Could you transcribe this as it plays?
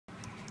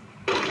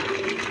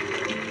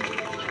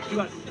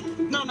To us.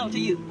 No, to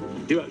you.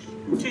 To us.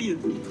 To you.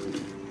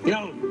 You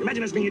know,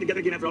 imagine us being here together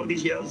again after all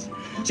these years.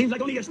 Seems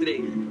like only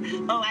yesterday.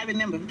 Oh, I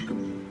remember.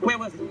 Where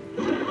was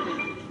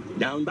it?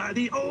 Down by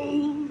the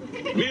old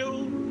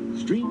mill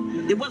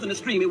stream. It wasn't a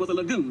stream, it was a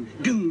lagoon.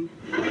 Goon.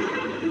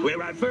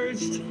 Where I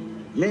first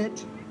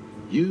met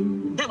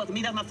you. That wasn't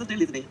me, that was my sister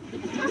Elizabeth.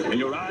 And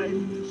your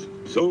eyes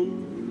so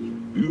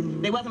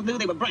blue. They wasn't blue,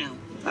 they were brown.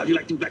 How'd you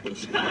like two black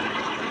ones?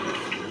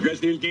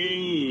 Dressed in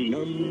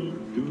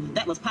gingham.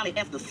 That was Polly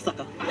Esther,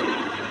 sucker.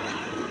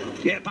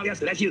 Yeah, Fair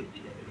Esther, that's you.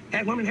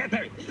 Half woman, half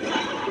parrot.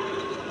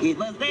 It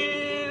was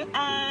there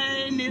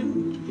I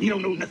knew. You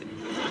don't know nothing.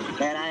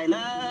 That I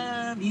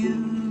love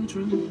you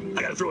true.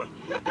 I gotta throw up.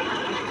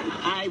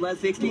 I was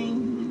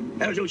 16.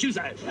 That was your shoe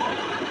size.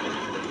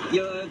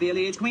 Your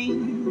village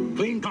queen.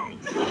 Clean Kong.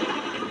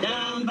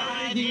 Down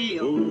by the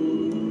old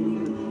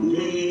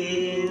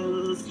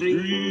mill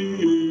street.